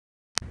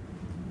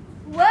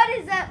What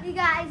is up, you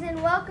guys,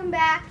 and welcome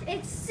back.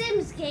 It's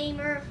Sims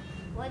Gamer.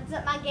 What's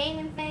up, my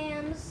gaming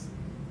fams?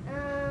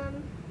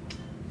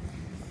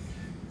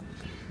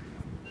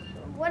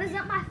 What is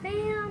up, my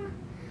fam?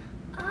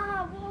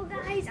 Well,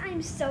 guys,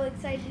 I'm so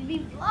excited to be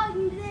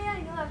vlogging today.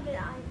 I know I've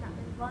not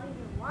been vlogging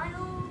in a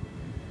while.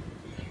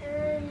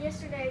 And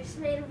yesterday I just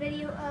made a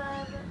video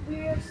of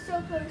we are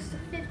so close to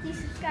 50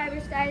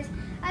 subscribers, guys.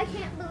 I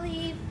can't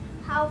believe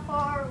how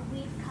far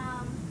we've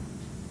come.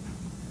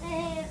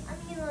 And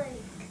I mean, like,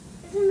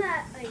 isn't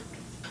that like?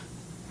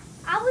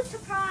 I was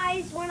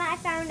surprised when I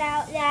found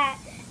out that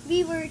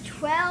we were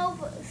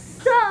 12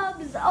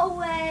 subs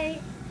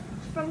away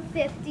from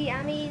 50.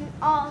 I mean,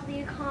 all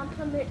the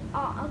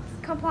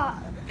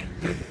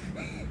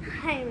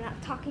I am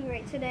not talking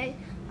right today.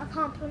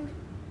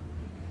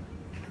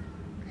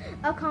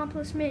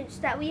 Accomplishments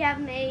that we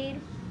have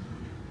made.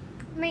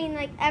 I mean,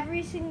 like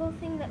every single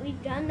thing that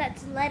we've done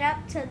that's led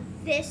up to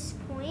this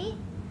point.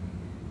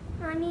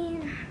 I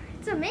mean,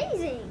 it's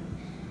amazing.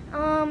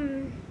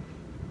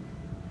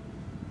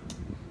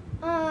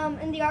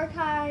 In the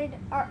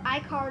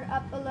iCard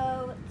up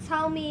below,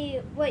 tell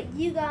me what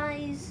you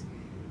guys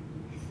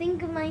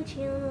think of my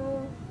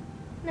channel.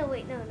 No,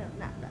 wait, no,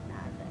 not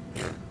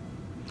that.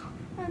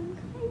 I'm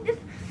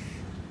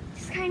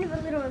kind of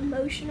a little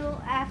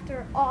emotional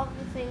after all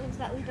the things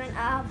that we've done,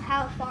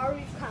 how far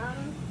we've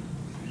come.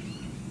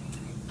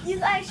 You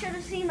guys should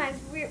have seen my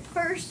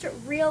first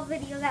real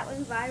video that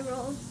went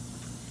viral.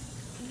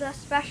 The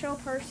special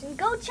person.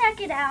 Go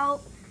check it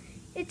out.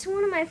 It's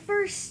one of my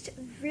first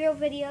real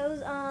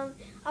videos.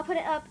 I'll put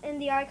it up in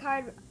the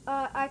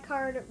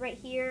iCard right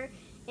here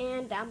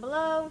and down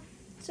below.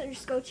 So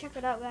just go check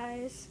it out,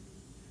 guys.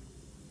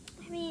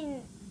 I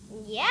mean,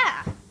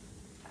 yeah.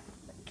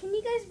 Can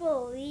you guys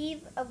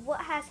believe of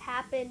what has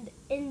happened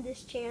in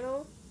this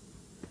channel?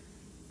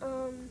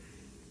 And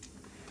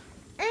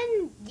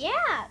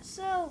yeah,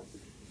 so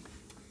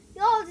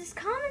y'all just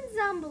comment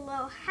down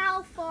below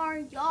how far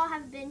y'all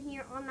have been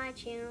here on my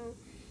channel.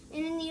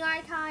 And in the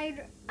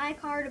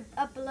iCard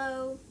up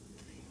below,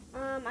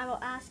 I will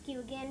ask you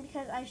again,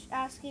 because I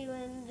asked you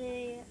in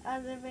the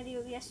other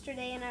video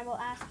yesterday, and I will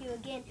ask you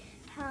again,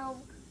 how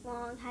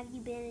long have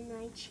you been in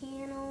my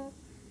channel?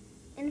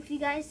 And if you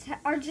guys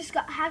have just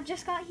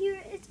got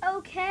here, it's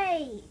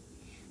okay.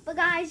 But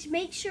guys,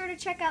 make sure to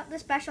check out the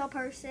special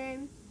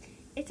person.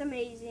 It's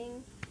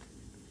amazing.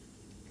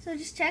 So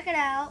just check it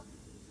out.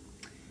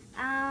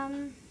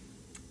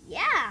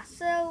 Yeah,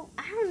 so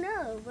I don't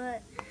know,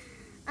 but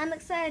I'm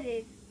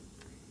excited.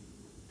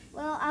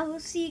 Well, I will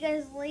see you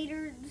guys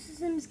later. This is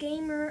Sims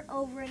Gamer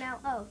over and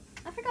out. Oh,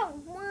 I forgot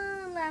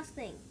one last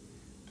thing.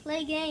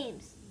 Play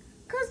games,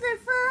 'cause they're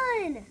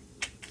fun.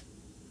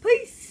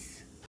 Peace.